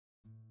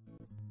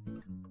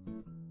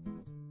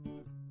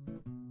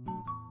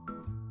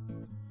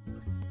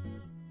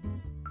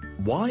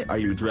Why are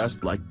you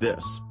dressed like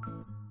this?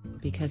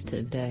 Because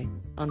today,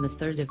 on the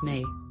 3rd of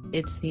May,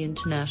 it's the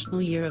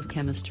International Year of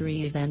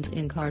Chemistry event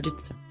in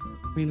Karditsa.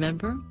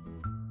 Remember?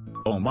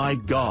 Oh my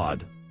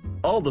god!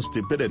 All the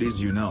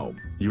stupidities you know,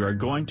 you are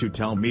going to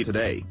tell me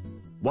today.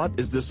 What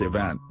is this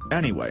event,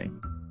 anyway?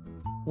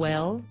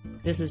 Well,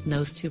 this is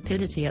no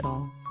stupidity at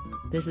all.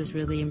 This is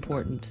really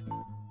important.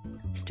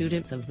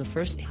 Students of the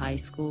first High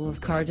School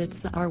of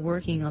Karditsa are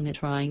working on it,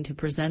 trying to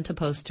present a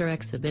poster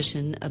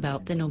exhibition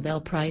about the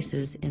Nobel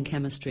Prizes in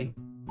chemistry.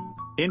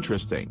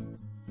 Interesting.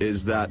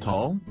 Is that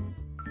all?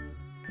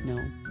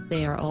 No,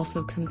 they are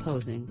also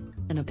composing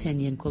an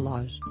opinion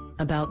collage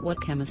about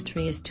what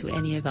chemistry is to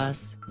any of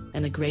us,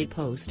 and a great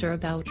poster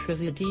about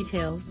trivia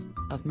details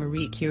of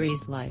Marie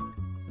Curie's life.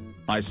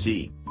 I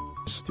see.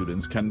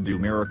 Students can do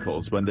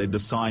miracles when they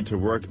decide to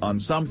work on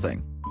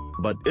something.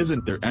 But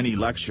isn't there any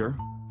lecture?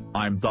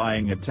 I'm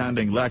dying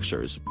attending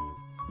lectures.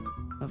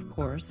 Of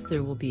course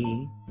there will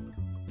be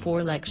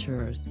 4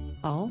 lecturers,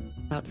 all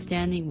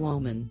outstanding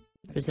women,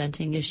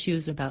 presenting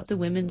issues about the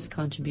women's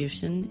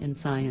contribution in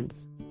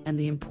science, and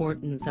the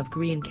importance of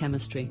green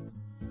chemistry.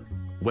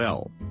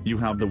 Well, you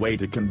have the way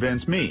to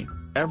convince me,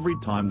 every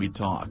time we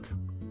talk.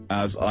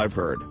 As I've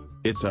heard,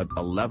 it's at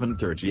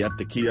 11:30 at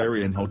the Key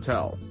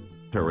Hotel.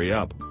 Hurry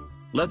up.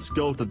 Let's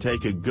go to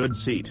take a good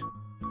seat.